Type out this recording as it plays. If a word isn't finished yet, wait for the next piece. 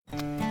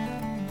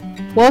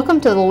Welcome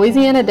to the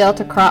Louisiana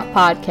Delta Crop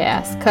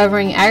Podcast,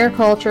 covering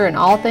agriculture and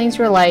all things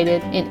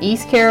related in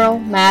East Carroll,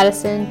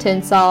 Madison,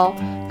 Tensas,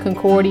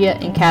 Concordia,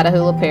 and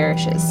Catahoula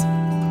parishes.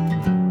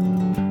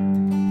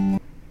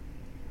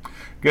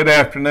 Good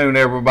afternoon,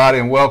 everybody,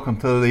 and welcome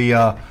to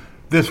the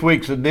this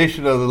week's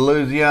edition of the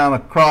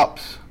Louisiana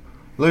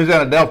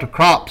Delta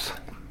Crops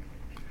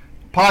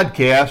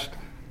podcast.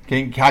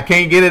 I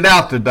can't get it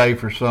out today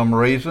for some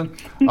reason.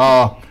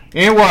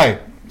 Anyway,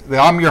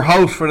 I'm your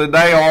host for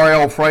today,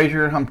 R.L.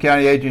 Frazier. I'm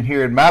county agent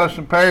here in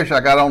Madison Parish. I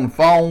got on the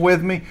phone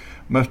with me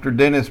Mr.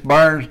 Dennis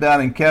Burns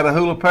down in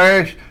Catahoula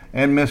Parish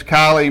and Miss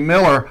Kylie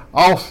Miller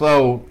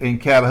also in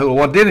Catahoula.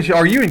 Well, Dennis,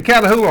 are you in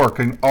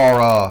Catahoula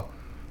or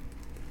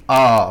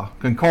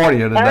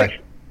Concordia today?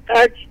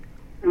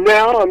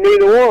 No, I'm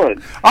neither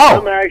one.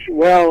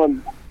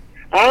 Oh,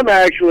 I'm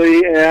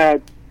actually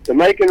at the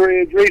Macon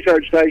Ridge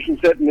Research Station,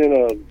 sitting in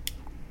a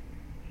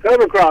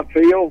cover crop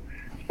field,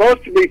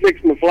 supposed to be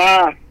fixing to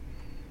fly.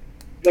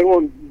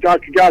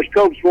 Dr. Josh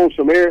Copes wants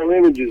some aerial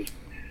images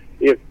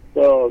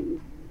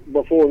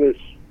before this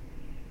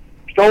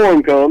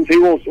storm comes. He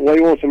wants some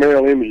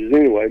aerial images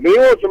anyway, but he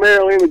wants some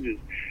aerial images.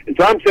 And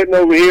so I'm sitting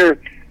over here,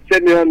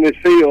 sitting out in this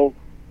field,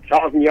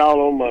 talking to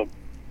y'all on my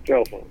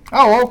cell phone.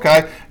 Oh,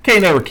 okay.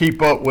 Can't ever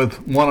keep up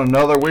with one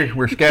another.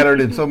 We're scattered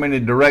in so many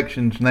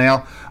directions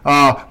now.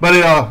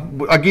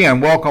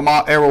 Again, welcome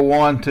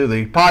everyone to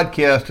the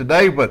podcast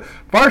today. But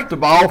first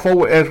of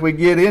all, as we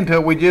get into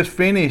it, we just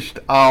finished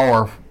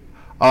our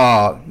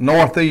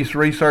Northeast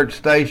Research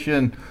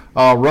Station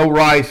row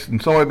rice and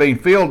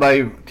soybean field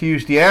day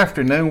Tuesday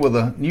afternoon with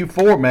a new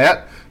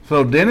format.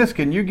 So, Dennis,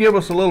 can you give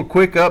us a little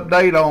quick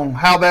update on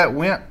how that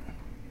went?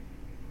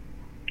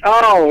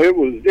 Oh, it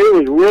was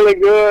really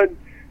good.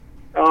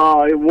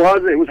 It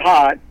was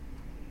hot.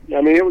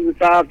 I mean, it was at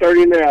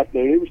 5:30 in the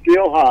afternoon. It was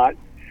still hot.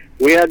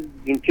 We had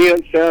some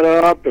tents set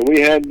up, and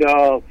we had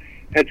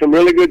some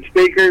really good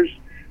speakers.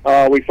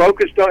 We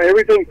focused on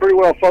everything pretty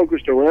well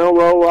focused around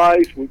row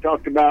rice. We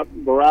talked about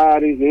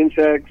varieties,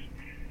 insects,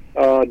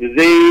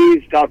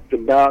 disease, talked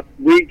about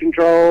weed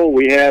control.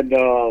 We had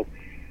Donnie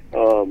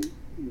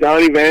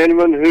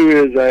Vandeman, who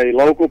is a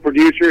local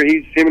producer.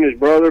 Him and his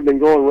brother have been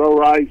growing row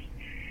rice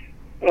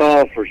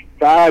for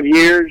 5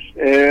 years,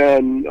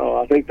 and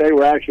I think they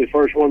were actually the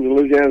first ones in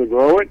Louisiana to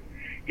grow it.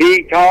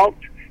 He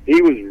talked.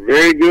 He was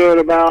very good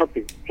about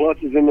the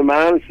pluses and the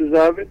minuses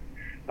of it.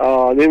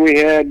 Then we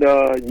had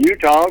you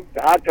talked,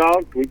 I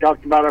talked. We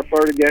talked about our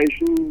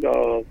fertigation.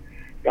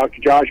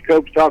 Dr. Josh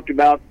Copes talked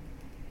about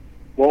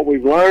what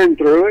we've learned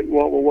through it,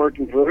 what we're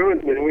working through.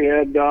 And then we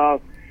had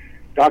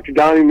Dr.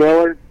 Donnie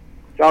Miller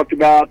talked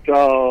about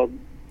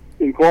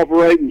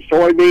incorporating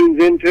soybeans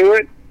into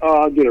it.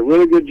 Did a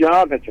really good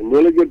job. Had some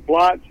really good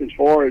plots as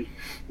far as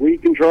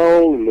weed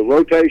control and the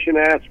rotation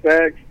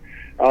aspects.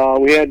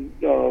 We had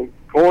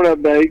corn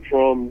update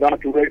from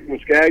Dr. Rick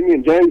Muscagni,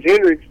 and James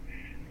Hendricks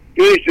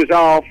finished us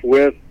off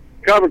with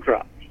cover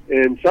crops,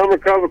 and summer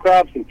cover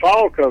crops and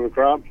fall cover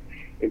crops.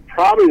 And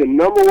probably the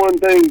number one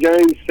thing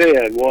James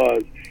said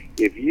was,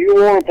 if you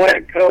want to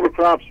plant cover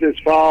crops this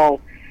fall,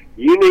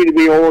 you need to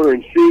be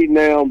ordering seed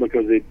now,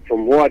 because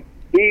from what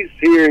he's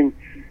hearing,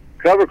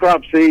 cover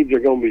crop seeds are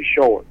going to be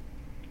short.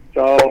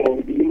 So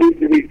you need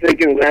to be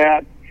thinking of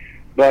that.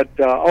 But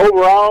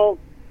overall,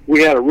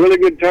 we had a really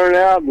good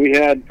turnout. We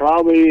had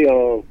probably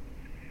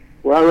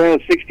right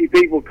around 60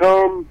 people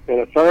come, and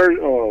a third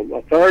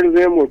of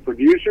them were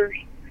producers.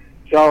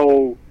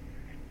 So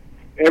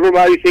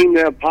everybody seemed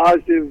to have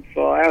positive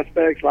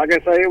aspects. Like I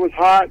say, it was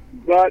hot,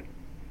 but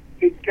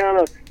it kind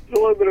of a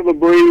little bit of a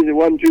breeze. It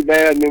wasn't too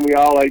bad, and then we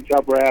all ate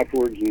supper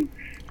afterwards, and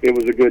it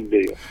was a good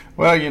deal.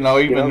 Well, even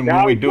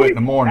when we do it in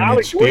the morning,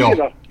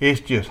 it's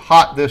just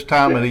hot this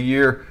time of the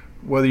year.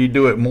 Whether you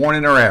do it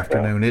morning or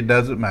afternoon, it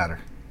doesn't matter.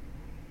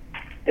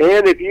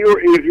 And if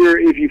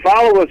you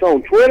follow us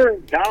on Twitter,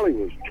 Dolly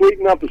was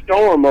tweeting up a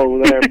storm over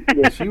there.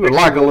 She was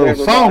like a little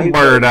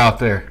songbird out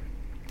there.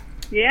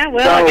 Yeah,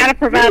 well, I got to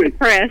provide the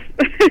press.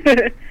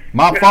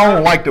 My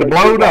phone liked to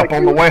blow up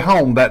on the way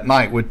home that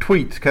night with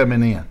tweets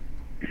coming in.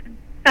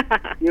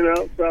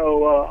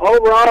 So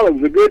overall it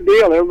was a good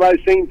deal.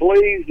 Everybody seemed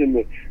pleased, and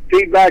the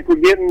feedback we're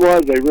getting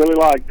was they really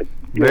liked it.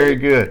 Very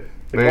good.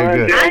 Very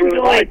good. I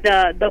enjoyed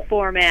the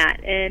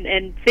format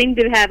and seemed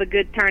to have a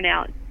good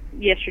turnout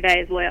yesterday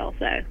as well.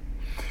 So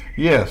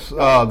yes,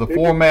 the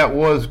format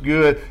was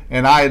good,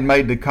 and I had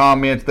made the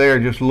comment there,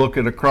 just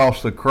looking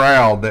across the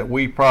crowd, that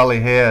we probably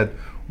had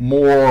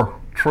more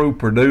true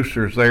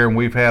producers there than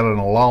we've had in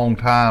a long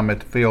time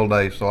at the field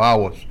day. So I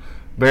was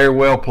very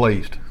well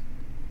pleased.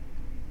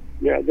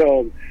 Yeah,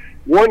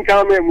 one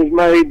comment was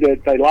made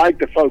that they liked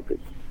the focus.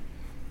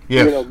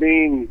 Yes.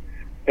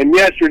 And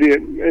yesterday,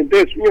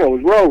 this, was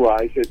row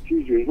rice. It's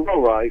usually row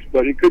rice,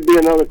 but it could be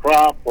another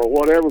crop or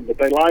whatever. But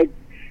they liked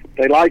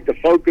the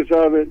focus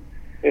of it,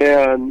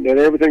 and that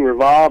everything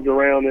revolved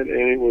around it,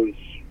 and it was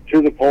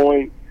to the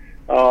point.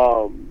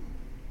 And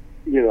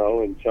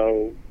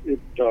so it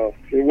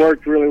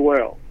worked really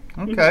well.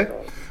 Okay.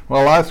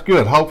 Well, that's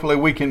good. Hopefully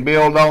we can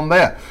build on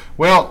that.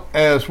 Well,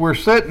 as we're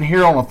sitting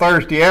here on a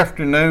Thursday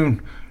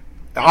afternoon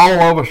all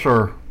of us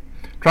are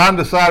trying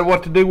to decide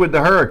what to do with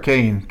the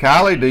hurricane.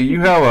 Kylie, do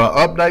you have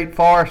an update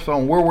for us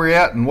on where we're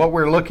at and what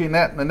we're looking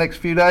at in the next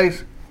few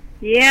days?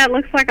 Yeah, it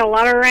looks like a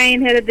lot of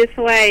rain headed this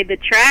way. The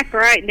track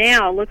right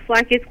now looks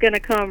like it's going to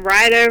come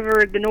right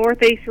over the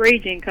northeast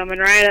region, coming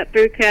right up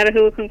through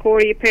Catahoula,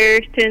 Concordia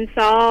Parish,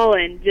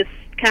 Tensas, and just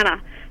kind of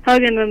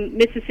hugging the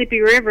Mississippi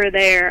River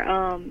there.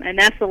 And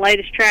that's the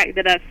latest track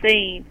that I've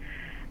seen.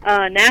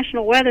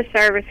 National Weather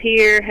Service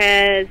here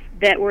has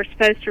that we're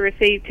supposed to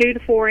receive 2 to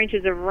 4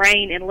 inches of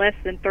rain in less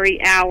than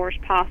 3 hours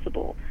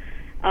possible,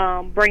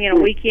 bringing a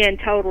weekend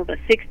total to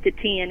 6 to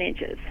 10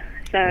 inches.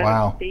 So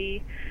wow.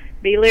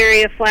 Be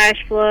leery of flash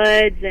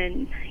floods,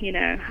 and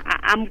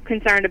I'm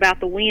concerned about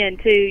the wind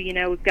too.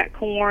 We've got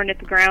corn if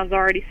the ground's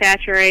already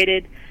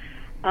saturated,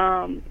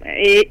 and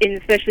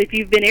especially if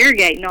you've been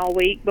irrigating all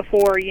week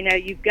before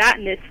you've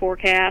gotten this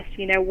forecast.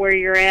 Where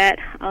you're at.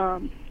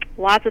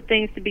 Lots of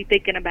things to be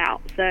thinking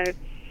about. So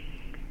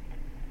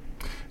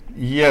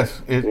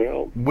yes,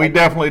 we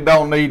definitely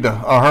don't need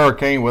a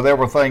hurricane with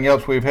everything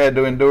else we've had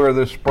to endure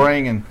this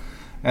spring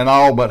and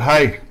all. But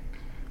hey,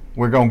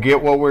 we're going to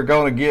get what we're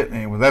going to get,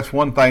 and that's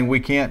one thing we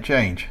can't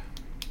change.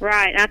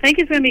 Right. I think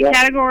it's going to be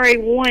Category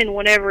 1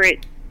 whenever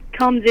it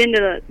comes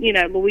into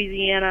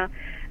Louisiana,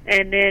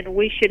 and then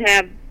we should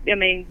have.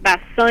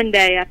 By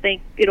Sunday, I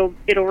think it'll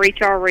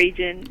reach our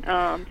region.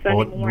 Sunday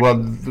morning. Well,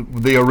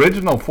 the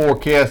original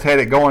forecast had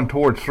it going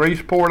towards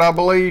Shreveport, I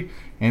believe,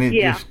 and it's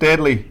just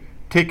steadily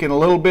ticking a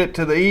little bit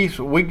to the east.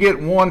 We get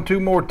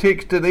 1-2 more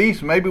ticks to the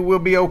east, maybe we'll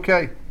be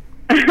okay.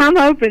 I'm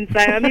hoping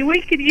so.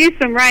 We could use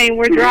some rain.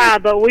 We're dry,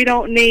 but we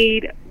don't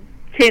need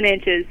 10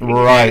 inches.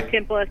 Right.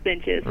 10 plus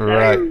inches. So,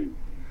 right.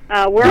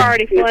 We're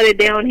already flooded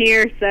down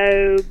here,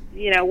 so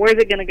where's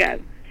it going to go?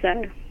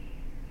 So.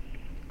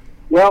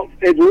 Well,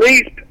 at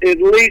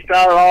least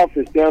our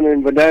office down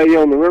in Vidalia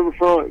on the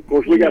riverfront. Of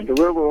course, we got the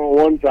river on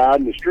one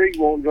side, and the street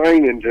won't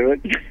drain into it,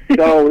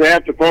 so they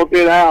have to pump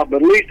it out.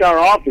 But at least our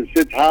office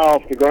sits high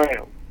off the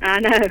ground.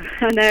 I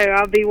know.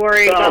 I'll be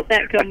worried about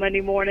that come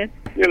Monday morning.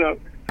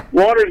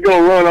 Water's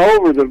going to run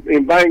over the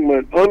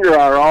embankment under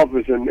our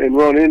office and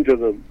run into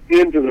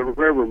the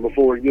river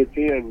before it gets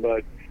in.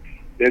 But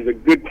there's a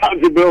good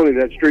possibility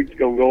that street's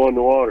going to go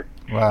underwater.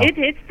 Wow.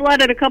 It's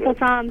flooded a couple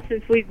times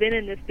since we've been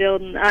in this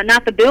building.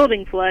 Not the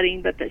building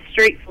flooding, but the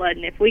street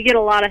flooding. If we get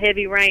a lot of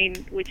heavy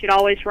rain, which it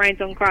always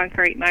rains on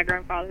concrete, my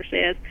grandfather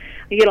says,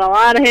 we get a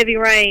lot of heavy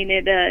rain,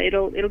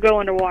 it'll go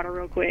underwater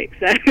real quick.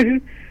 So.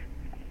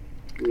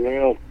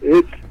 Well,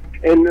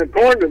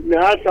 according to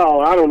I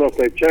don't know if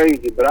they've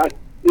changed it, but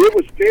it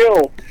was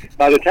still,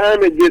 by the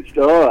time it gets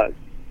to us,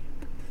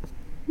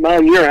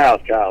 mind your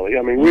house, Kylie.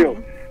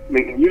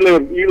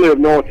 You live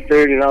north of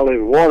 30 and I live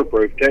in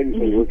Waterproof.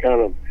 Technically,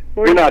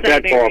 we're not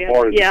that far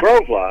apart as the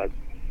crow flies.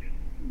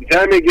 By the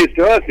time it gets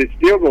to us, it's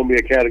still going to be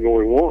a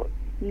Category 1.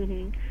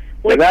 Mm-hmm.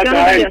 Well, I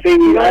haven't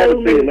seen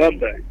an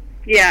update.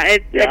 Yeah,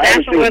 the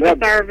National Weather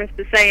Service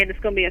is saying it's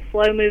going to be a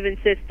slow-moving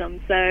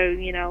system. So,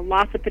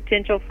 lots of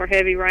potential for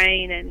heavy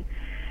rain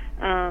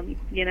and,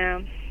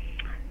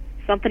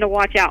 something to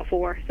watch out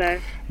for. So.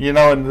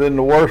 And then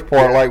the worst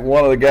part, like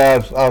one of the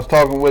guys I was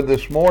talking with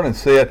this morning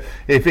said,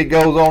 if it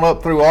goes on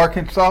up through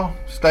Arkansas,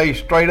 stays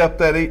straight up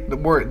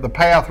the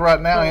path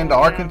right now into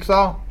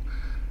Arkansas,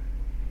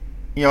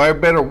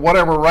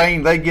 whatever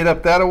rain they get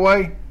up that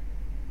way,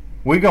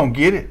 we're going to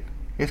get it.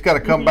 It's got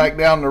to come back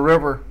down the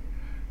river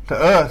to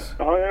us.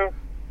 Oh, yeah.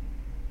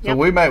 So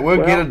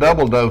we'll get a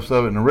double dose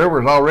of it, and the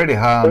river's already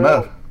high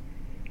enough.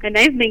 And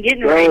they've been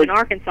getting rain in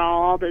Arkansas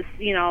all this,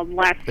 the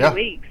last 2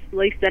 weeks, at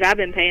least that I've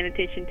been paying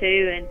attention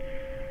to. And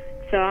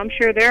so I'm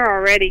sure they're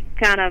already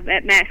kind of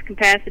at max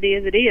capacity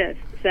as it is.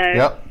 So.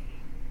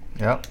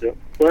 Yep.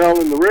 Well,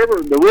 and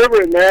the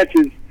river it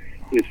matches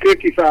is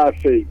 55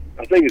 feet.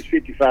 I think it's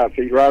 55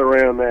 feet, right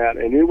around that.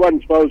 And it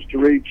wasn't supposed to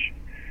reach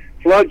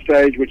flood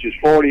stage, which is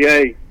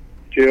 48,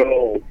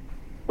 till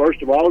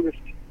 1st of August.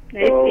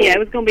 It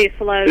was going to be a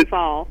slow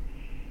fall.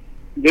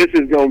 This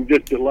is going to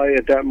just delay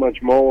it that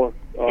much more.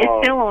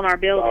 It's still on our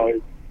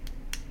building.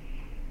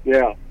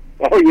 Yeah.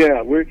 Oh,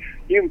 yeah.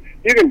 You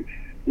can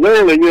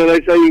literally, they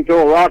say you can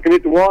throw a rock and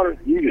hit the water.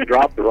 You can just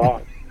drop the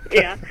rock.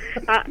 Yeah.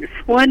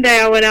 One day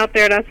I went out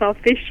there and I saw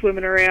fish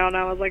swimming around.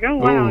 I was like, oh,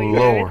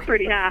 wow, it's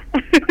pretty high.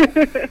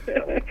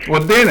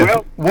 Well,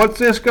 Dennis, what's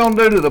this going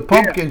to do to the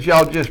pumpkins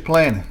y'all just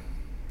planted?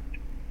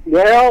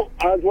 Well,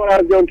 that's what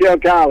I was going to tell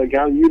Kylie,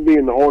 you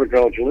being the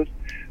horticulturalist.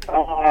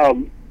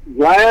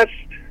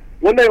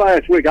 One day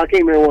last week, I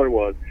can't remember what it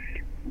was.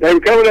 They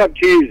were coming up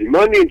Tuesday.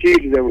 Monday and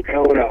Tuesday they were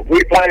coming up.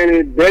 We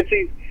planted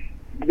Betsy's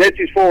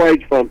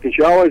 4-H pumpkin.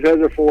 She always has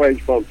her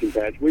 4-H pumpkin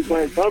patch. We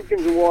planted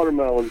pumpkins and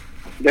watermelons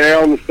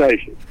there on the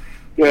station.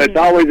 It's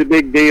always a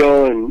big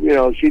deal,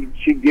 and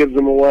she gives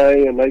them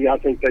away, and I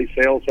think they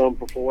sell some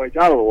for 4-H.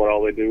 I don't know what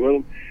all they do with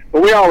them,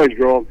 but we always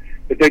grow them.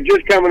 But they're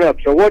just coming up.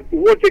 So what's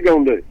it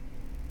going to do?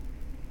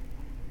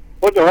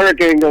 What's a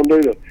hurricane going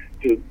to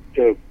do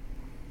to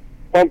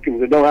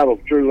pumpkins that don't have a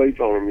true leaf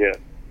on them yet?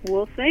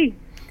 We'll see.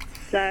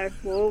 So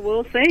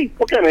we'll see.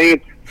 What kind of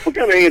What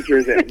kind of answer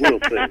is that? We'll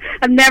see.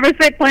 I've never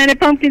planted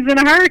pumpkins in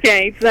a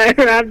hurricane, so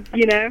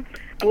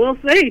we'll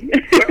see.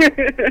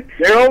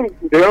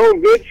 They're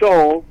on good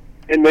soil,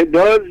 and it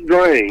does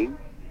drain.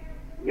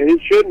 And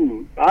it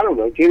shouldn't. I don't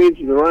know. 10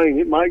 inches of rain,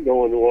 it might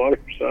go in the water.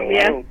 So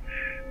yeah.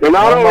 They're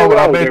not on the road.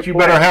 I bet you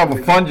better have a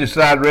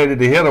fungicide ready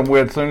to hit them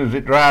with as soon as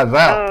it dries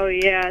out. Oh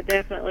yeah,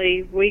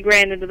 definitely. We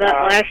ran into that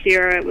last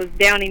year. It was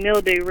downy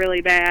mildew really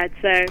bad.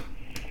 So.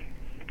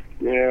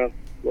 Yeah.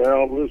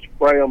 Well, we'll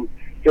spray them.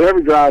 If it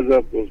ever dries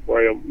up, we'll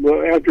spray them.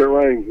 Well, after it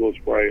rains, we'll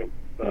spray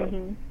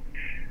them.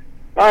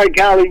 All right,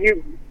 Kylie,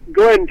 you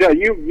go ahead and tell.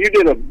 You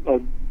did a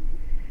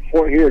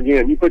here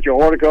again. You put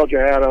your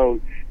horticulture hat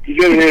on. You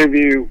did an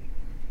interview.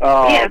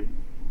 Yeah.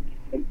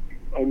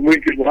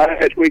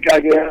 Last week, I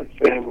guess,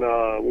 and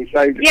we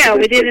saved it. Yeah,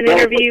 we did an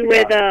interview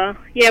with.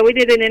 We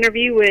did an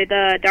interview with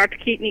Dr.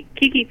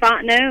 Kiki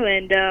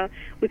Fontenot, and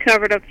we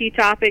covered a few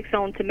topics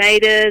on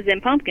tomatoes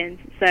and pumpkins.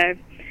 So,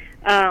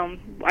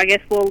 I guess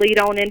we'll lead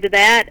on into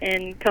that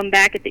and come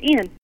back at the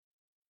end.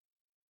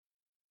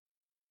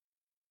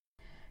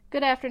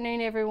 Good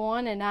afternoon,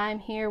 everyone, and I'm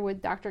here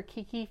with Dr.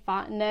 Kiki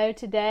Fontenot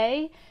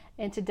today.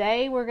 And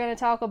today we're going to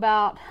talk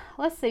about,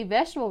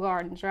 vegetable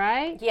gardens,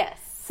 right? Yes.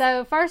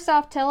 So first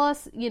off, tell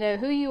us,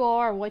 who you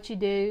are and what you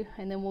do,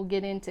 and then we'll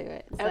get into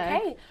it. So.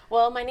 Okay.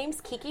 Well, my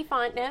name's Kiki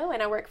Fontenot,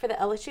 and I work for the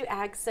LSU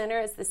Ag Center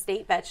as the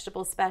state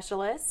vegetable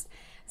specialist.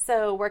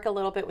 So work a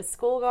little bit with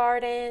school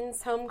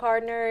gardens, home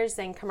gardeners,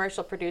 and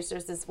commercial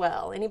producers as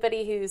well.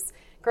 Anybody who's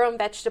growing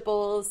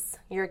vegetables,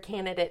 you're a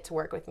candidate to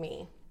work with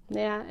me.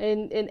 Yeah,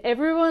 and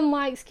everyone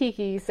likes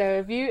Kiki, so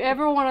if you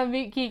ever want to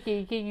meet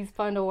Kiki, Kiki's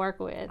fun to work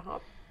with. Uh-huh.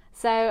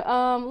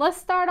 So let's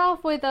start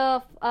off with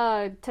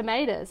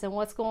tomatoes and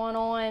what's going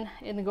on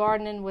in the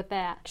gardening with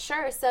that.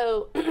 Sure.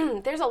 So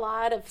there's a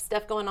lot of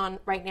stuff going on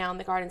right now in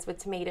the gardens with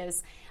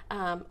tomatoes.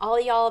 All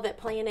of y'all that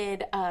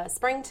planted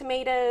spring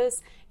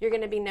tomatoes, you're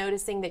going to be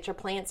noticing that your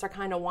plants are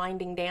kind of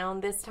winding down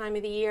this time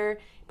of the year.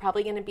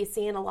 Probably going to be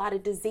seeing a lot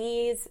of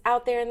disease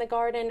out there in the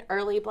garden,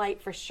 early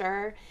blight for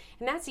sure.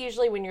 And that's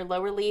usually when your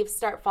lower leaves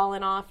start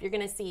falling off. You're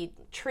going to see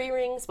tree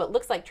rings, what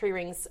looks like tree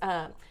rings,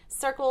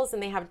 circles,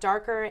 and they have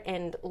darker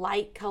and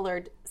light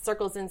colored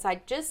circles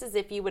inside, just as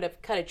if you would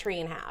have cut a tree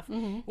in half.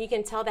 Mm-hmm. You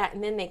can tell that,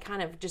 and then they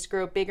kind of just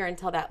grow bigger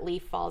until that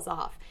leaf falls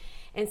off.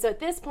 And so at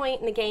this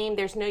point in the game,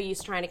 there's no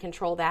use trying to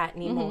control that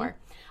anymore.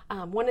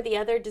 Mm-hmm. One of the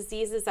other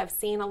diseases I've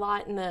seen a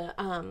lot in the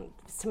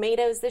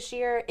tomatoes this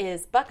year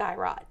is buckeye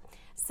rot.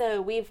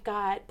 So we've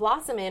got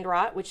blossom end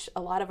rot, which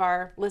a lot of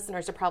our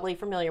listeners are probably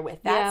familiar with.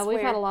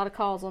 We've had a lot of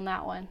calls on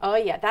that one. Oh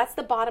yeah, that's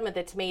the bottom of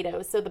the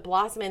tomato. So the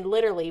blossom end,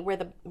 literally where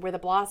the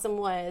blossom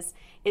was,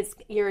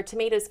 your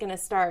tomato's going to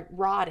start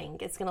rotting.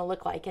 It's going to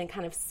look like and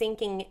kind of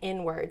sinking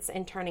inwards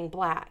and turning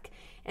black.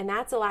 And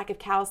that's a lack of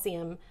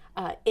calcium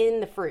in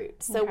the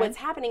fruit. So what's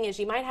happening is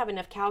you might have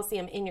enough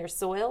calcium in your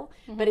soil,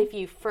 but if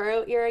you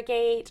furrow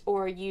irrigate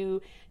or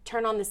you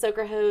turn on the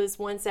soaker hose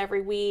once every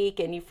week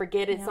and you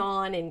forget it's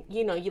on and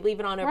you leave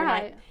it on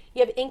overnight,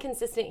 you have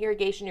inconsistent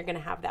irrigation, you're going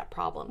to have that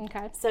problem.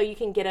 Okay. So you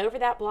can get over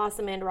that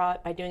blossom end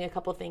rot by doing a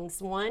couple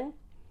things. One,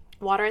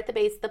 water at the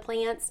base of the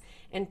plants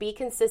and be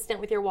consistent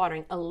with your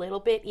watering, a little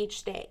bit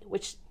each day,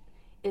 which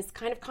is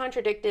kind of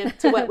contradictory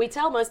to what we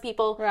tell most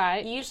people.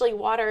 Right. You usually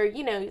water,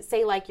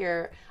 say like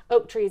your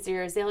oak trees or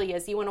your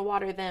azaleas, you want to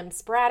water them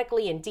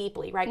sporadically and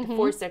deeply, right, to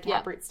force their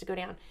tap roots to go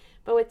down.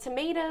 But with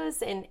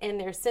tomatoes and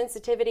their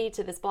sensitivity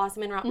to this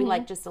blossom end rot, we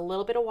like just a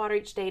little bit of water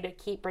each day to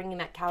keep bringing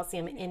that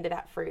calcium into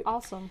that fruit.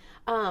 Awesome.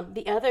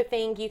 The other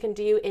thing you can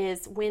do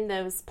is when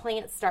those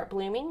plants start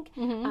blooming,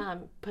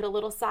 put a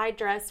little side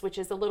dress, which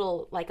is a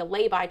little like a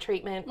lay-by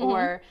treatment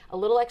or a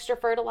little extra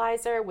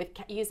fertilizer with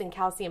using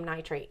calcium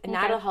nitrate. And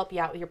that'll help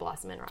you out with your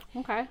blossom end rot.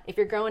 Okay. If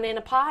you're growing in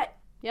a pot,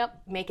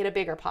 make it a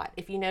bigger pot.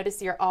 If you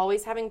notice you're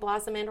always having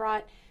blossom end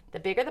rot, the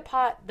bigger the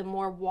pot, the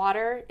more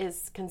water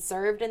is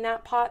conserved in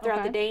that pot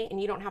throughout the day, and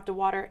you don't have to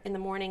water in the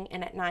morning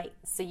and at night.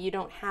 So you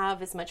don't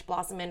have as much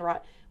blossom end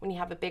rot when you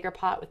have a bigger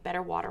pot with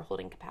better water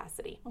holding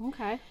capacity.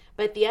 Okay.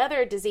 But the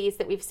other disease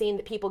that we've seen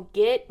that people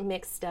get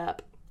mixed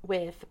up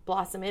with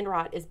blossom end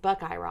rot is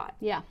buckeye rot.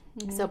 Yeah.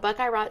 Mm-hmm. So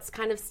buckeye rot's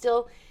kind of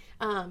still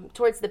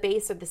towards the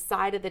base or the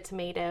side of the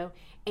tomato,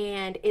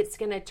 and it's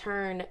going to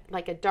turn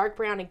like a dark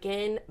brown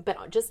again,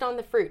 but just on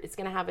the fruit. It's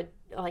going to have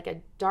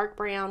a dark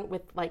brown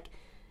with like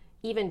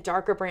even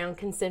darker brown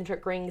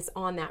concentric rings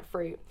on that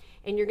fruit.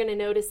 And you're going to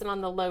notice it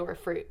on the lower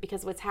fruit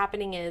because what's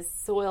happening is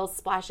soil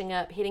splashing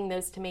up, hitting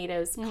those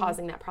tomatoes,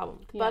 causing that problem.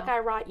 With buckeye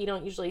rot, you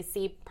don't usually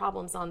see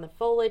problems on the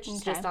foliage,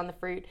 it's just on the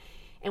fruit.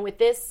 And with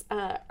this,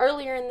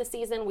 earlier in the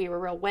season, we were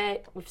real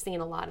wet. We've seen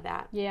a lot of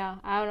that. Yeah,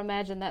 I would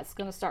imagine that's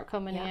going to start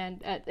coming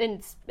in, at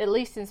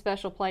least in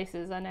special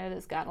places. I know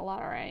that's gotten a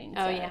lot of rain.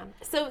 Oh, yeah.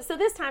 So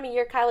this time of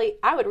year, Kylie,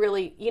 I would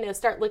really,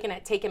 start looking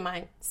at taking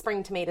my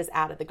spring tomatoes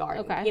out of the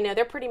garden. Okay.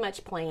 They're pretty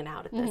much playing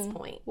out at this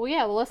point.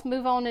 Well, let's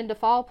move on into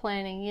fall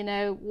planting.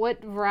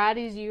 What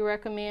varieties do you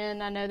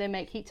recommend? I know they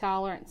make heat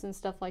tolerance and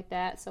stuff like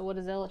that. So what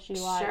does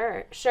LSU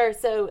like? Sure.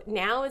 So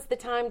now is the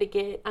time to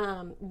get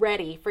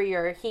ready for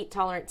your heat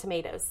tolerant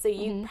tomatoes. tomatoes. So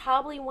you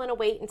probably want to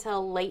wait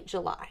until late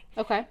July.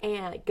 Okay.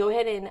 And go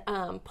ahead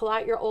and pull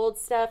out your old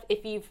stuff.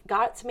 If you've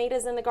got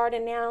tomatoes in the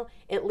garden now,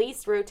 at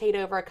least rotate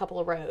over a couple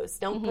of rows.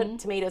 Don't put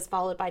tomatoes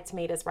followed by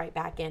tomatoes right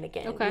back in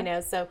again. Okay. You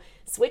know, so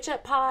switch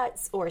up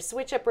pots or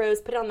switch up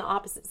rows, put it on the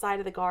opposite side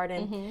of the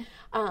garden.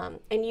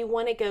 And you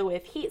want to go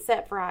with heat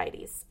set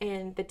varieties.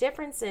 And the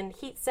difference in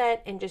heat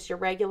set and just your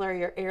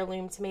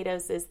heirloom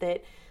tomatoes is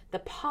that the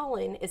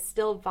pollen is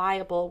still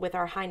viable with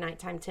our high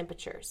nighttime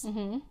temperatures.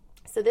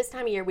 So this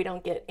time of year, we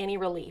don't get any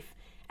relief.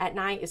 At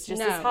night, it's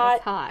just as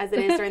hot as it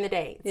is during the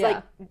day. It's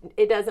like,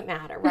 it doesn't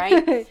matter,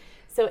 right?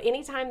 So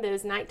anytime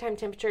those nighttime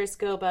temperatures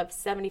go above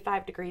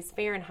 75 degrees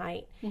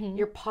Fahrenheit,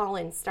 your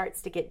pollen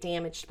starts to get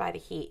damaged by the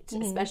heat,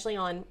 especially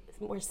on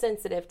more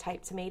sensitive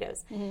type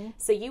tomatoes.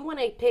 So you want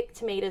to pick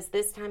tomatoes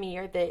this time of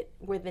year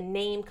where the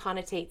name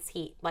connotates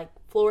heat, like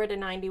Florida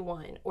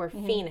 91 or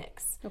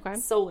Phoenix,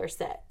 Solar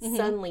Set,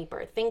 Sun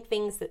Leaper. Think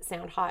things that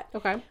sound hot.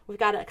 We've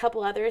got a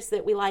couple others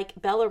that we like.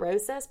 Bella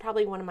Rosa is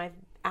probably one of my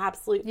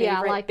absolute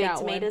favorite big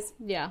tomatoes.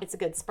 It's a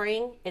good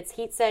spring. It's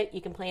heat set.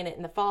 You can plant it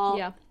in the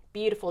fall.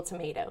 Beautiful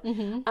tomato.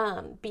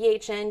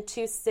 BHN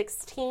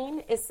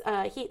 216 is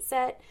heat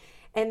set.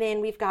 And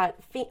then we've got,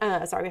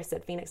 I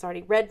said Phoenix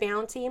already. Red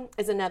Bounty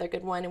is another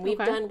good one. And we've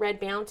done Red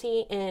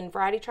Bounty in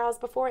variety trials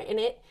before, and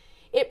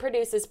it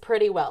produces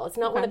pretty well. It's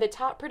not one of the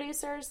top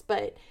producers,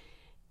 but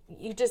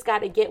you just got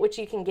to get what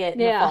you can get in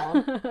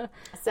the fall.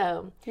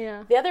 So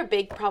the other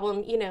big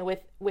problem, you know,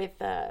 with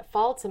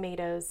fall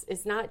tomatoes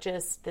is not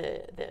just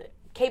the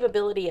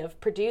capability of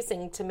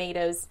producing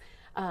tomatoes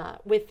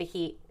with the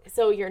heat.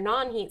 So your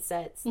non-heat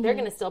sets, they're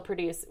going to still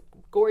produce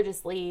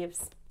gorgeous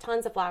leaves,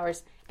 tons of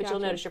flowers, but you'll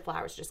notice your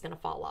flowers just going to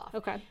fall off.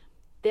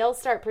 They'll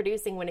start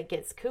producing when it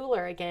gets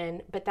cooler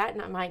again, but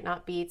that might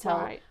not be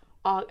till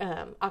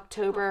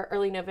October,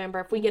 early November.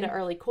 If we get an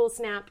early cool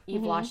snap,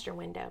 you've lost your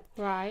window.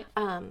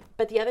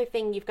 But the other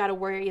thing you've got to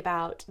worry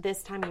about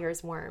this time of year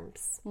is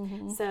worms.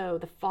 So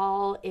the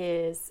fall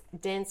is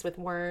dense with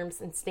worms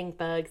and stink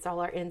bugs,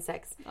 all our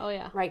insects.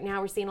 Right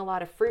now we're seeing a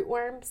lot of fruit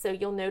worms. So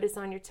you'll notice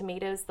on your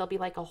tomatoes, there'll be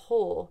like a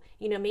hole,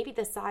 you know, maybe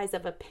the size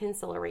of a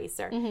pencil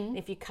eraser.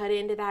 If you cut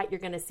into that, you're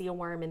going to see a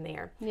worm in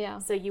there.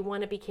 So you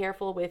want to be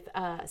careful with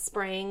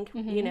spraying,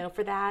 you know,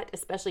 for that,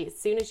 especially as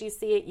soon as you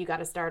see it, you got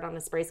to start on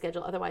a spray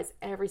schedule. Otherwise,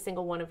 every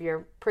single one of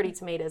your pretty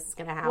tomatoes is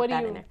going to have that in there.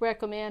 What do you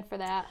recommend for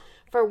that?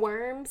 For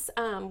worms,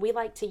 we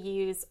like to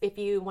use, if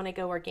you want to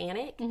go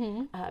organic,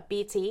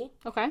 BT.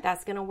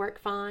 That's going to work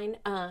fine.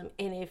 And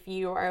if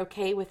you are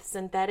okay with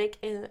synthetic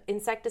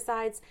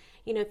insecticides,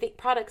 you know,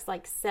 products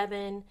like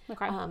Sevin,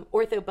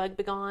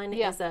 Ortho-Bug-Begone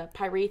is a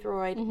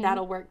pyrethroid.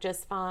 That'll work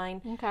just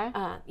fine.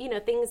 You know,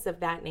 things of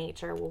that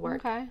nature will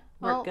work good.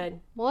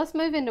 Well, let's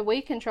move into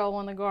weed control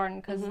in the garden,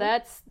 because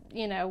that's,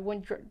 you know,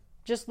 when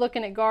just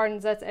looking at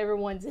gardens, that's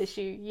everyone's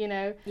issue, you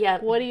know.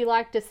 What do you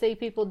like to see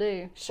people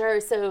do? Sure.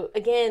 So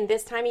again,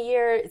 this time of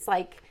year, it's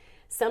like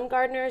some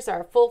gardeners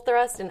are full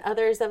thrust and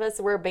others of us,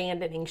 we're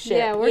abandoning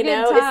ship. We're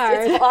getting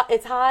tired.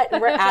 It's hot and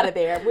we're out of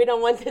there. We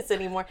don't want this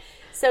anymore.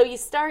 So you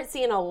start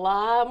seeing a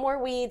lot more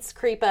weeds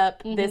creep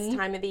up this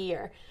time of the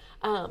year.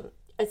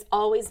 It's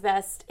always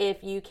best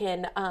if you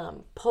can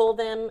pull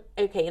them,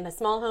 in a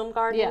small home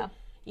garden,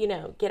 you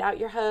know, get out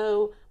your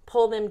hoe,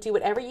 pull them, do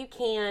whatever you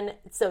can.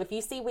 So if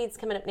you see weeds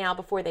coming up now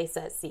before they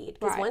set seed,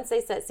 because once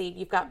they set seed,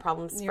 you've got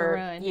problems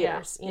for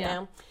years, you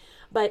know.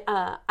 But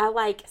I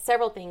like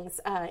several things.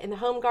 In the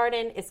home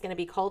garden, it's going to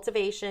be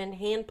cultivation,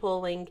 hand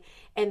pulling,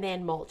 and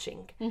then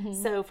mulching.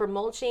 So for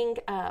mulching,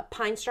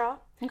 pine straw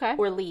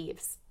or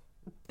leaves,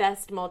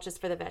 best mulches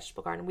for the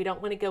vegetable garden. We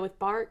don't want to go with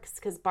barks,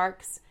 because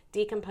barks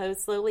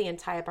decompose slowly and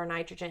tie up our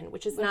nitrogen,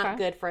 which is not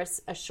good for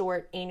a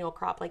short annual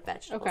crop like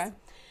vegetables.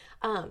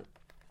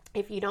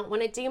 If you don't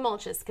want to do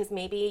mulches, because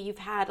maybe you've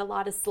had a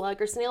lot of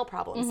slug or snail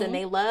problems and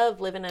they love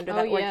living under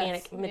that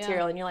organic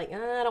material, and you're like,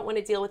 I don't want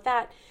to deal with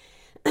that.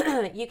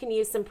 You can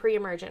use some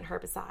pre-emergent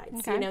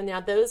herbicides. You know,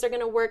 now those are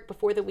going to work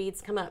before the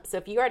weeds come up. So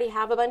if you already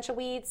have a bunch of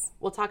weeds,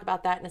 we'll talk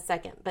about that in a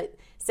second. But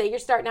say you're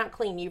starting out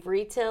clean, you've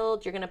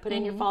retilled, you're going to put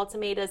in your fall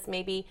tomatoes,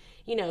 maybe,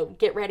 you know,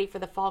 get ready for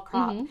the fall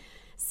crop.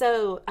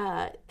 So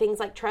things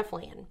like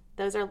Trufflan,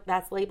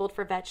 that's labeled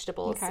for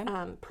vegetables.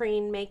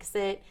 Preen makes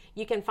it.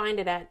 You can find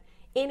it at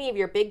any of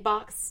your big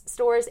box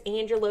stores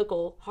and your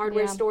local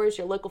hardware stores,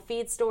 your local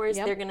feed stores.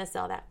 They're going to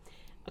sell that.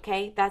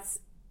 That's,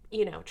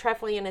 you know,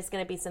 Trufflan is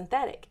going to be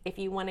synthetic. If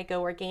you want to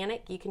go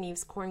organic, you can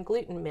use corn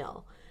gluten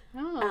meal.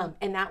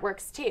 And that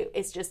works too.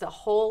 It's just a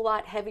whole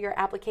lot heavier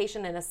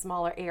application in a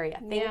smaller area.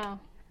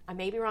 I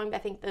may be wrong, but I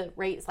think the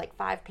rate is like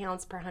 5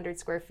 pounds per 100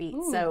 square feet.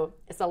 So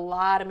it's a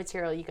lot of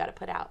material you got to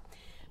put out.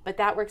 But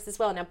that works as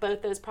well. Now,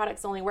 both those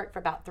products only work for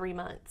about 3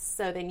 months.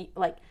 So then,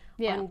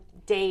 on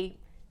day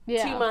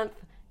 2 month,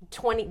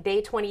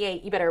 day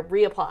 28, you better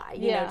reapply,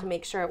 you know, to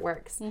make sure it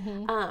works.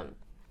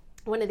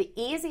 One of the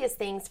easiest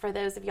things for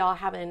those of y'all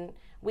having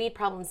weed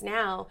problems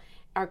now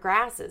are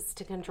grasses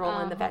to control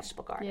in the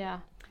vegetable garden.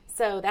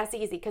 So that's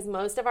easy, because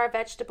most of our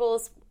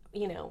vegetables,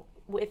 you know,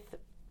 with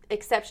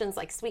exceptions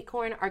like sweet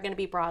corn are going to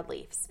be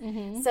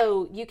broadleafs.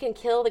 So you can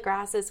kill the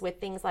grasses with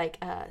things like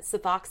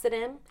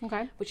Cefoxidim,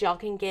 which y'all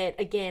can get,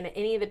 again, at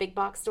any of the big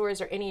box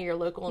stores or any of your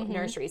local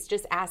nurseries.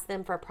 Just ask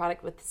them for a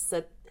product with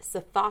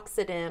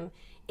Cefoxidim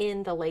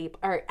in the label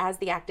or as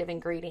the active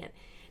ingredient.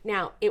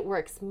 Now, it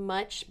works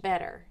much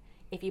better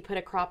if you put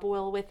a crop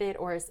oil with it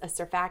or a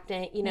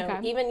surfactant. You know,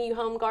 even you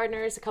home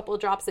gardeners, a couple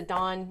of drops of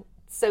Dawn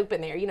soap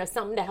in there, you know,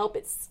 something to help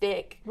it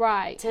stick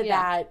to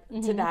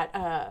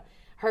that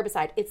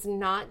herbicide. It's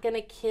not going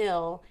to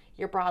kill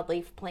your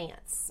broadleaf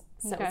plants.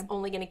 So it's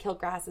only going to kill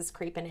grasses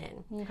creeping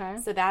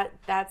in. So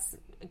that's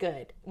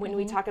good. When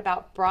we talk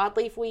about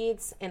broadleaf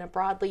weeds in a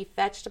broadleaf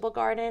vegetable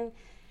garden,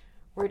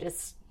 we're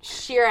just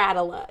sheer out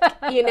of luck.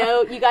 You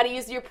know, you got to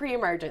use your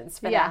pre-emergence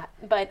for that.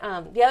 But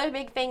the other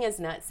big thing is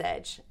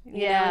nutsedge.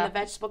 You know, in the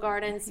vegetable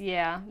gardens.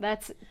 Yeah,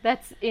 that's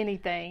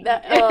anything.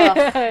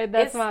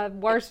 That's my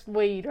worst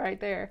weed right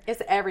there.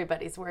 It's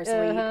everybody's worst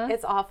weed.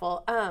 It's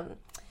awful.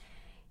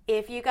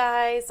 If you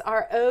guys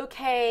are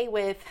okay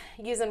with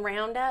using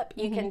Roundup,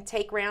 you can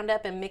take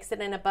Roundup and mix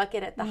it in a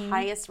bucket at the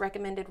highest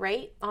recommended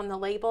rate on the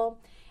label,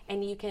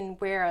 and you can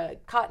wear a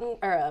cotton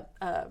or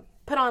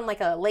put on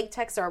like a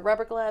latex or a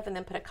rubber glove and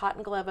then put a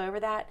cotton glove over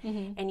that,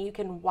 and you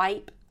can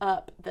wipe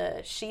up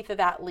the sheath of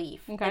that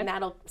leaf, and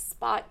that'll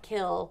spot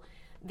kill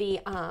the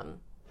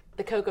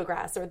cocoa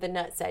grass or the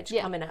nutsedge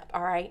coming up.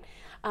 All right.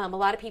 A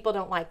lot of people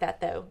don't like that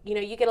though. You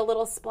know, you get a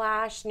little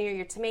splash near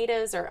your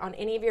tomatoes or on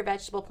any of your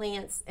vegetable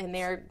plants and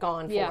they're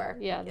gone for.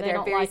 Yeah,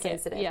 they're very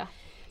sensitive. Yeah.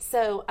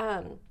 So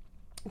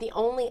the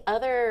only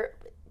other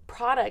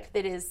product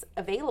that is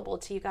available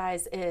to you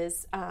guys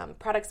is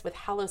products with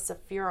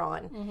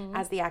halosulfuron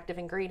as the active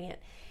ingredient.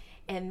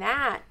 And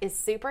that is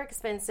super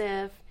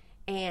expensive.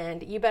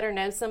 And you better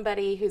know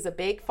somebody who's a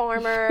big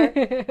farmer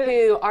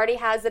who already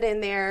has it in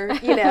their,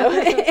 you know,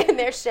 in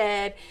their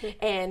shed,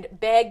 and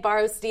beg,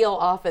 borrow, steal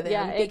off of them.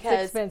 Yeah, because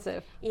it's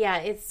expensive. Yeah,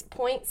 it's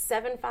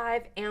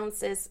 0.75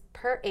 ounces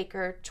per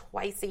acre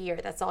twice a year.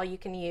 That's all you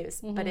can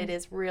use. But it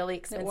is really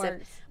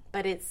expensive.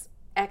 But it's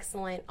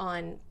excellent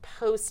on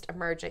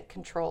post-emergent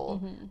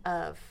control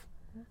of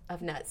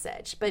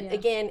nutsedge. But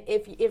again,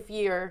 if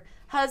your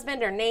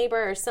husband or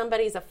neighbor or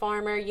somebody's a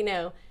farmer, you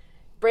know,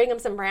 bring them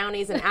some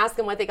brownies and ask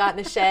them what they got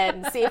in the shed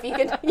and see if you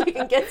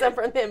can get some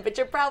from them. But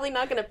you're probably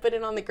not going to put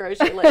it on the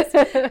grocery list.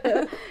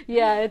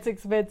 Yeah, it's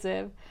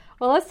expensive.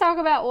 Well, let's talk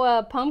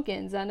about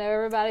pumpkins. I know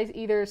everybody's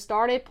either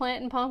started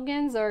planting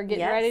pumpkins or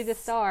getting ready to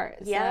start.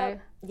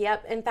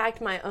 Yep. In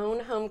fact, my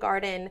own home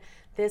garden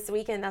this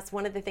weekend, that's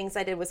one of the things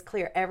I did was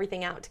clear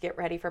everything out to get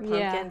ready for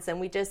pumpkins. And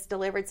we just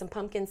delivered some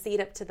pumpkin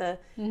seed up to the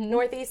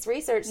Northeast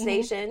Research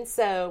Station.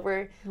 So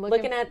we're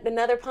looking at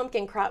another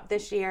pumpkin crop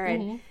this year.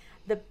 And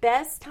the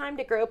best time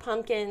to grow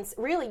pumpkins,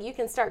 really, you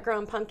can start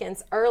growing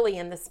pumpkins early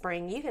in the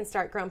spring. You can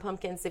start growing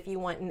pumpkins if you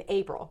want in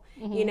April,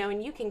 you know,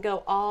 and you can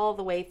go all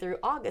the way through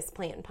August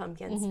planting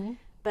pumpkins.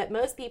 But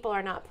most people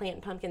are not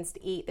planting pumpkins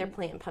to eat. They're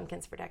planting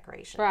pumpkins for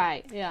decoration.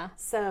 Right, yeah.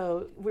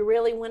 So we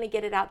really want to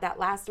get it out that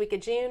last week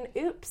of June.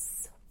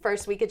 Oops,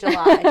 first week of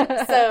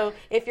July. So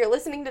if you're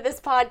listening to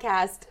this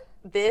podcast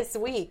this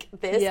week,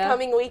 this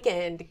coming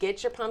weekend,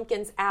 get your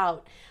pumpkins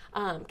out.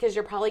 Because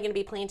you're probably going to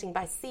be planting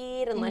by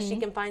seed unless you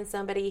can find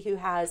somebody who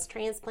has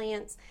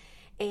transplants.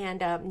 And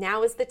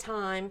now is the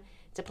time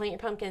to plant your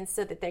pumpkins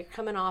so that they're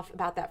coming off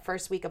about that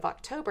first week of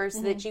October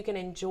so that you can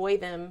enjoy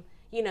them,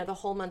 you know, the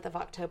whole month of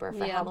October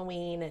for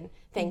Halloween and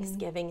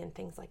Thanksgiving and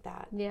things like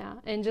that. Yeah,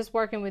 and just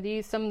working with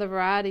you, some of the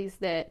varieties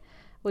that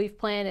we've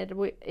planted,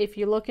 if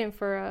you're looking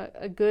for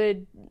a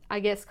good, I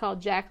guess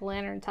called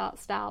jack-o'-lantern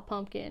style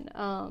pumpkin,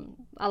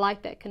 I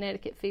like that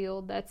Connecticut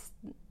Field. That's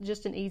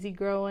just an easy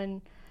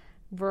growing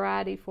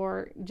variety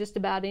for just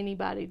about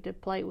anybody to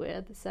play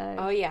with. So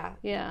and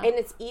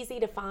it's easy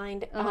to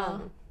find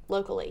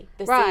locally.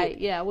 Seed.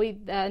 Yeah,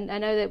 I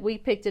know that we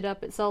picked it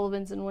up at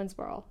Sullivan's in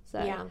Winsboro.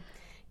 So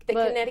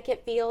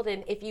Connecticut Field,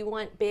 and if you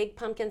want big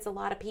pumpkins, a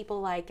lot of people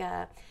like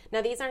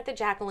now these aren't the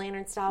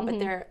jack-o'-lantern style, but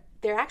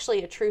they're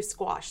actually a true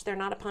squash. They're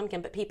not a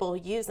pumpkin, but people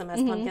use them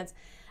as pumpkins.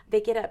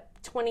 They get up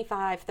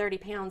 25-30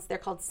 pounds. They're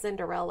called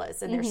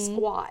Cinderellas, and they're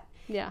squat.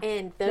 Yeah,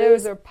 and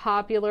those are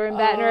popular in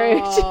Baton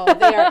Rouge. Oh,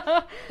 they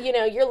are. You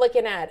know, you're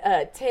looking at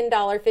a $10,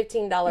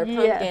 $15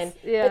 pumpkin,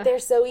 but they're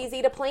so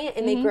easy to plant,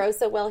 and they grow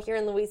so well here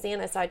in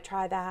Louisiana. So I'd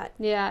try that.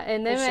 Yeah,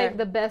 and they make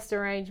the best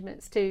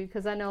arrangements too,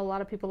 because I know a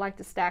lot of people like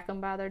to stack them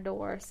by their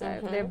door, so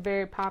they're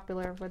very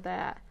popular with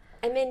that.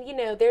 And then, you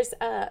know, there's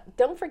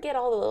don't forget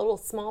all the little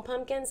small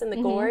pumpkins and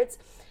the gourds.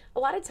 A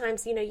lot of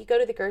times, you know, you go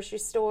to the grocery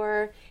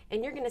store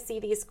and you're going to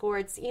see these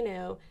gourds, you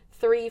know,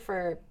 3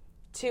 for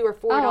 $2 or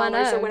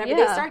 $4 or whatever.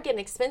 They start getting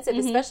expensive,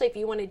 especially if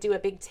you want to do a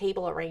big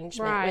table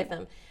arrangement with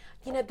them.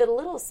 You know, the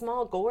little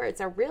small gourds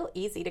are real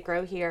easy to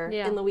grow here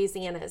in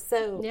Louisiana.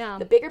 So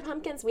the bigger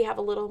pumpkins, we have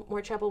a little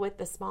more trouble with.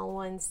 The small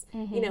ones,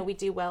 you know, we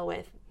do well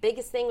with.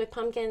 Biggest thing with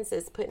pumpkins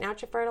is putting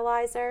out your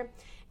fertilizer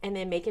and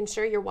then making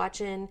sure you're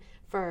watching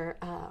for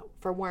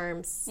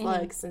worms,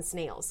 slugs, and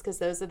snails, because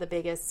those are the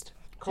biggest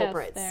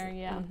culprits. There,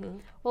 yeah.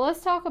 Well,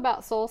 let's talk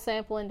about soil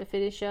sampling to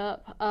finish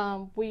up.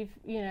 We've,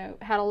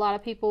 had a lot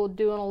of people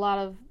doing a lot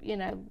of,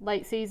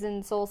 late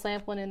season soil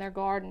sampling in their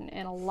garden,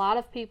 and a lot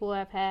of people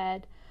have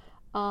had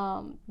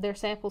their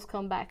samples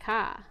come back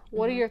high.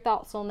 What are your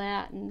thoughts on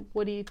that, and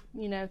what do you,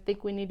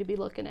 think we need to be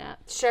looking at?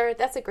 Sure,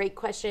 that's a great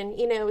question.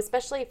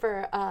 Especially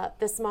for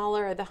the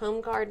smaller or the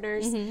home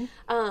gardeners.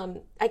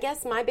 I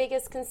guess my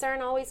biggest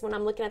concern always when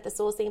I'm looking at the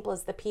soil sample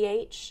is the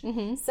pH.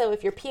 So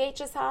if your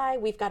pH is high,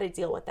 we've got to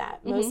deal with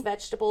that. Most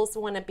vegetables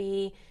want to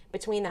be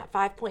between that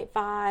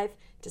 5.5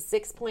 to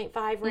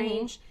 6.5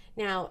 range.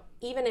 Now,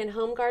 even in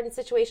home garden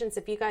situations,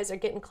 if you guys are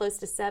getting close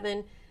to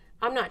 7,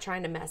 I'm not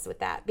trying to mess with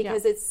that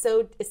because it's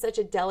such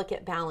a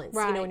delicate balance,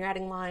 right. When you're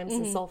adding limes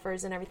and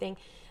sulfurs and everything.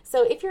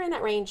 So if you're in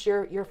that range,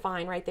 you're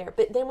fine right there.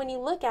 But then when you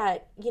look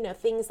at,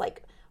 things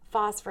like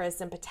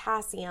phosphorus and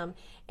potassium,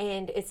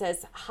 and it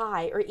says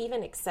high or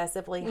even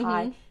excessively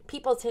high,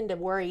 people tend to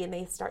worry and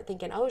they start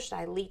thinking, oh, should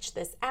I leach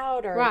this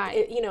out? Or,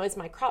 right. Is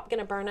my crop going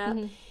to burn up?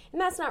 And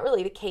that's not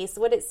really the case.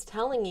 What it's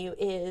telling you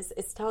is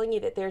it's telling you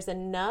that there's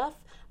enough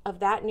of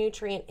that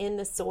nutrient in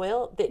the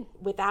soil that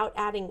without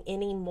adding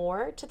any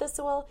more to the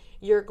soil,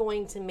 you're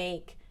going to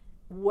make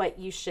what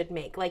you should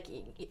make, like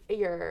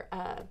your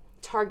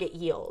target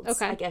yields,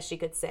 I guess you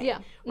could say. Yeah.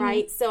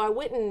 Right? So I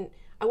wouldn't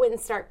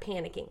start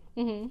panicking.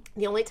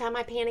 The only time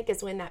I panic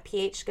is when that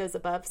pH goes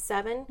above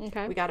 7.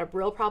 Okay. We got a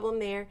real problem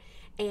there.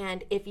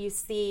 And if you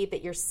see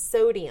that your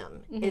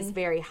sodium is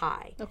very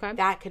high,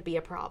 that could be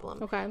a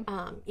problem. Okay.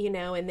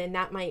 And then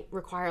that might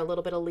require a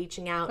little bit of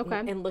leaching out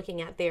and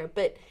looking at there.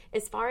 But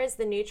as far as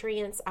the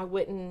nutrients, I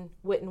wouldn't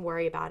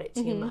worry about it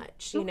too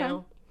much, you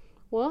know.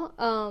 Well,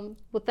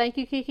 thank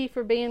you, Kiki,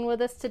 for being with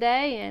us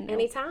today. And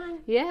anytime.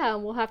 Yeah,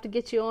 we'll have to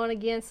get you on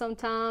again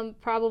sometime,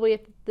 probably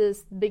at the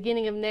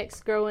beginning of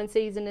next growing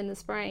season in the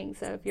spring.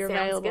 So if you're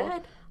available.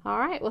 Sounds good. All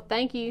right. Well,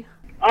 thank you.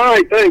 All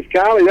right, thanks,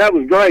 Kylie. That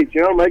was great.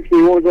 Makes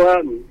me want to go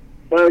out and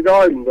plant a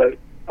garden, but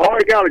I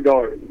already got a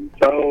garden.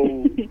 So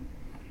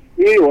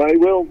anyway,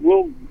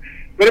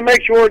 but it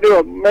makes you want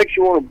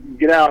to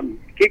get out. And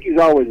Kiki's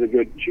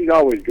she's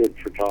always good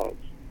for talks.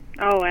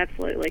 Oh,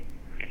 absolutely.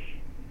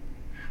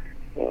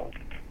 All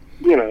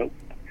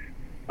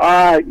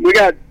right, we've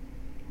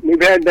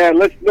had that.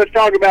 Let's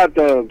talk about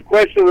the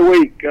question of the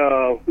week.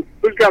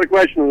 Who's got a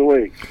question of the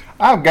week?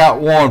 I've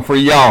got one for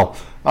y'all.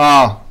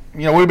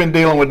 We've been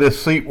dealing with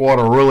this seep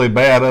water really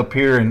bad up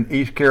here in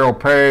East Carroll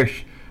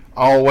Parish,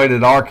 all the way to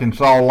the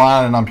Arkansas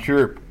line, and I'm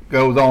sure it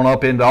goes on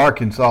up into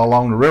Arkansas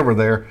along the river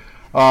there.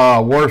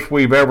 Worst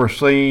we've ever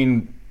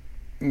seen.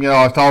 I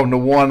was talking to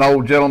one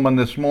old gentleman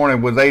this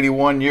morning, was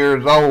 81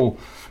 years old,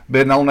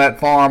 been on that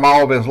farm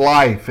all of his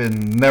life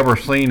and never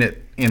seen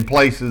it in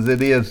places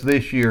it is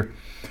this year.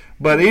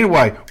 But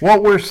anyway,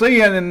 what we're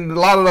seeing in a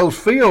lot of those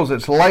fields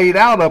that's laid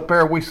out up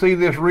there, we see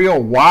this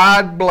real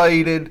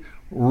wide-bladed,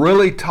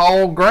 really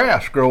tall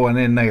grass growing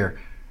in there.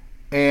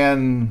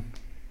 And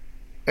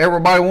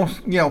everybody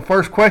wants,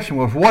 first question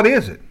was, what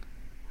is it?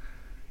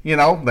 They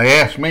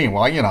asked me,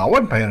 well, I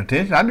wasn't paying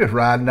attention. I'm just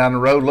riding down the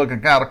road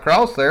looking out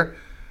across there.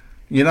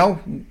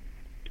 Wasn't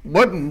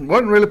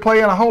really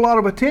paying a whole lot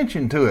of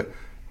attention to it.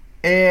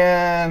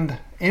 And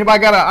anybody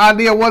got an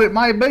idea what it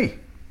might be?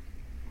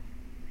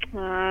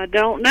 I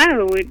don't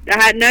know.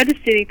 I hadn't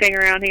noticed anything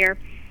around here.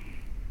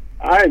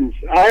 I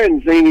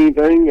hadn't seen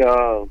anything.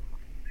 No,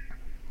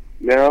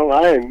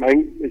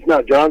 it's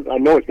not Johnson. I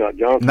know it's not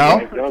Johnson.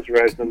 No, Johnson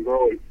grass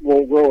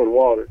won't grow in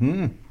water.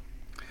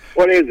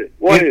 What is it?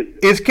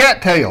 It's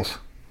cattails.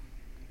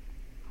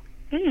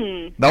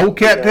 The old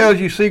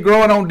cattails you see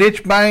growing on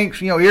ditch banks,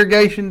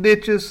 irrigation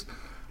ditches,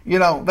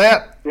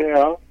 that.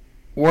 Yeah.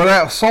 Where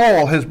that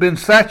soil has been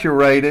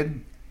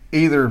saturated,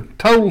 either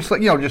total,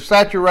 just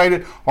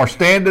saturated or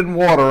standing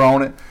water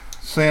on it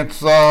since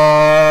probably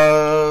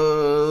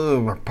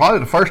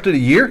the first of the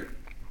year.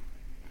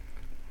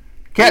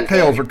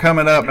 Cattails are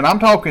coming up, and I'm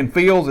talking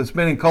fields that's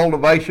been in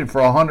cultivation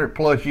for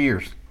 100+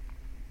 years.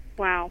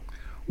 Wow.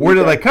 Where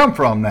do they come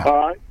from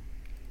now?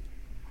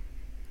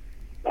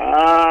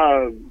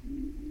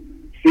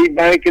 Seed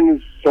bank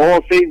and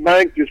soil seed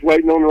bank, just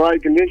waiting on the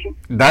right condition.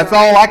 That's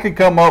all I could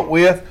come up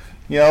with.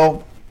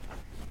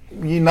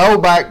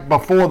 Back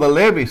before the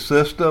levee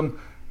system,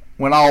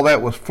 when all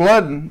that was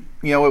flooding,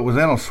 it was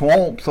in a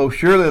swamp, so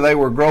surely they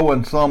were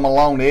growing some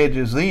along the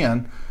edges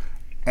then.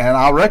 And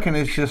I reckon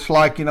it's just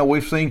like,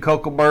 we've seen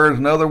cockleburs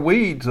and other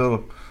weeds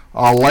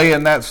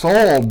laying that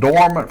soil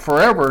dormant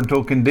forever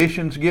until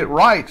conditions get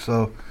right.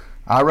 So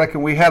I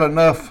reckon we had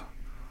enough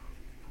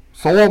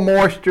soil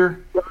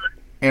moisture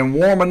and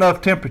warm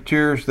enough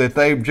temperatures that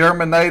they've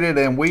germinated,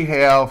 and we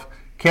have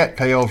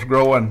cattails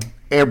growing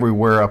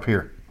everywhere up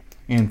here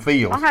in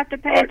fields. I'll have to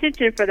pay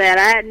attention for that.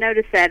 I hadn't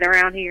noticed that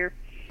around here.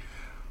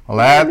 Well,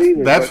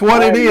 that's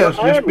what it is.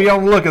 Just be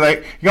on the look at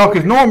that.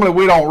 Because normally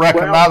we don't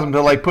recognize them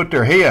until they put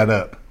their head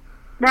up.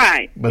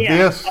 Right. But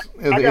it's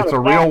a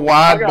real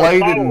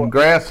wide-bladed, and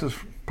grass is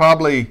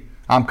probably,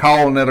 I'm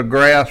calling it a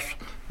grass.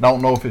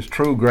 Don't know if it's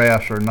true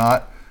grass or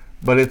not,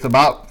 but it's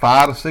about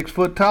 5 to 6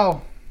 foot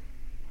tall.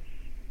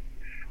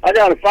 I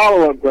got a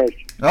follow-up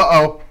question.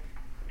 Uh-oh.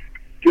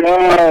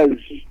 Does.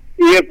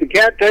 If the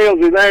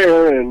cattails are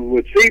there and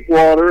with seep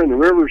water and the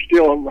river's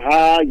still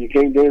high, you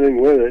can't do anything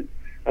with it.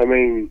 I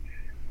mean,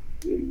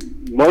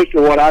 most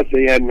of what I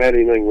see hadn't had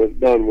anything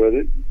done with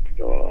it.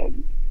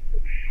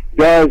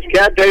 Does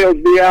cattails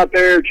be out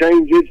there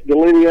change its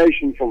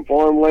delineation from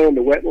farmland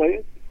to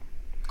wetland?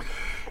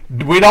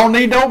 We don't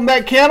need to open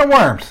that can of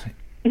worms.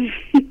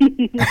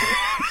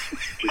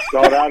 Just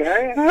thought I'd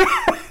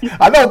ask.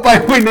 I don't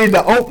think we need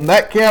to open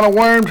that can of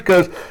worms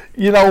because,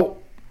 you know,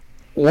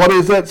 what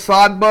is that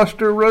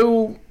sodbuster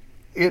rule?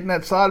 Isn't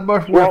that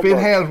sodbuster where if it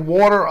has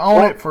water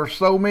on it for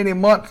so many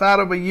months out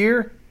of a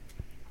year?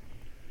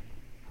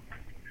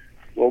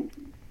 Well,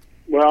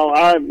 we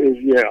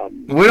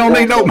don't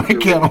need to open that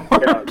can of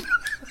worms.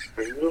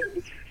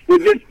 Well,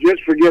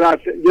 just forget I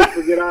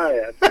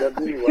asked. But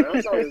anyway,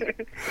 I thought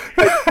it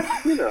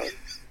was, you know.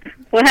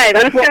 Well, hey,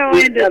 let's go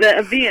into the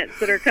events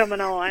that are coming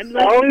on.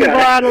 Let's move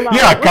right along.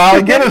 Yeah,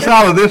 Kylie, get us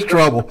out of this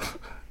trouble.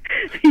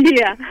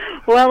 Yeah.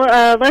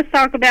 Well, let's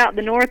talk about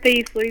the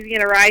Northeast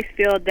Louisiana Rice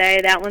Field Day.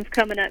 That one's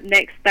coming up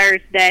next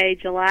Thursday,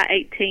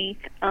 July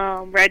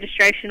 18th.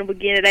 Registration will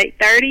begin at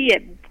 8:30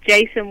 at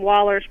Jason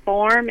Waller's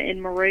Farm in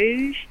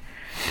Marouge.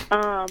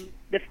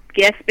 The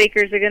guest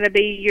speakers are going to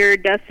be your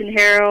Dustin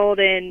Harold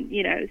and,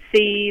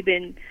 Sebe,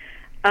 and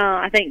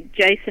I think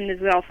Jason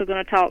is also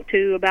going to talk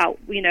too about,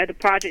 the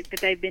project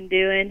that they've been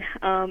doing.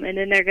 And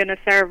then they're going to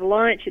serve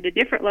lunch at a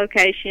different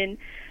location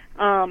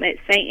at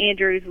St.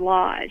 Andrew's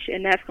Lodge,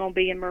 and that's going to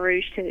be in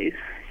Marouge too.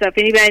 So if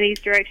anybody needs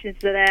directions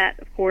to that,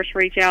 of course,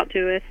 reach out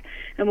to us,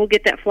 and we'll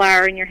get that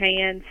flyer in your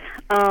hands.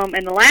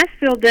 And the last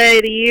field day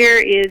of the year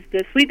is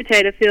the Sweet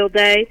Potato Field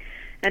Day,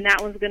 and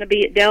that one's going to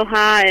be at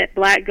Delhi at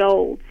Black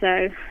Gold.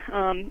 So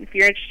if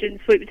you're interested in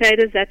sweet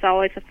potatoes, that's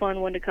always a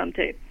fun one to come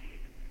to.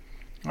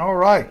 All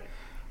right.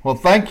 Well,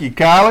 thank you,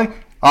 Kylie.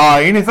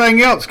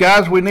 Anything else,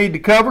 guys, we need to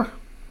cover?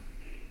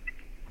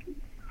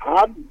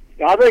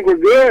 I think we're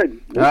good.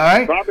 All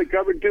right. Probably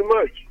covered too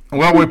much.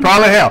 Well, we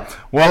probably have.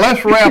 Well,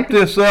 let's wrap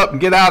this up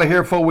and get out of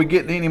here before we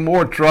get in any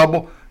more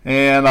trouble.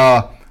 And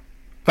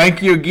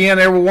thank you again,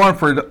 everyone,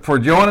 for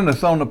joining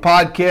us on the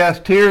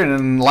podcast here.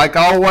 And like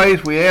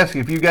always, we ask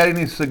if you got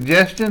any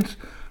suggestions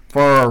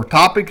for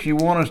topics you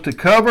want us to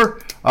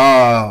cover,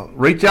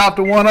 reach out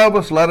to one of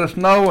us, let us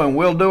know, and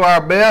we'll do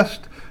our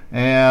best.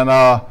 And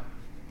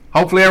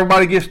hopefully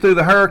everybody gets through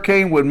the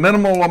hurricane with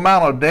minimal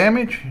amount of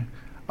damage,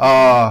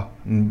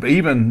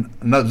 even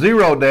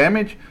zero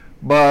damage.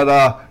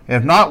 But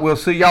if not, we'll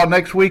see y'all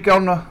next week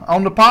on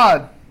the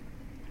pod.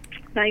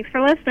 Thanks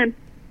for listening.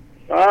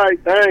 All right,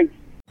 thanks.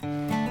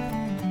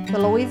 The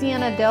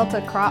Louisiana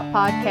Delta Crop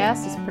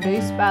Podcast is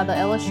produced by the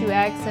LSU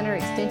Ag Center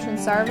Extension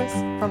Service.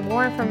 For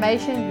more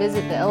information,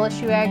 visit the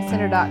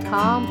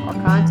lsuagcenter.com or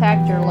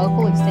contact your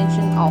local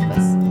extension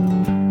office.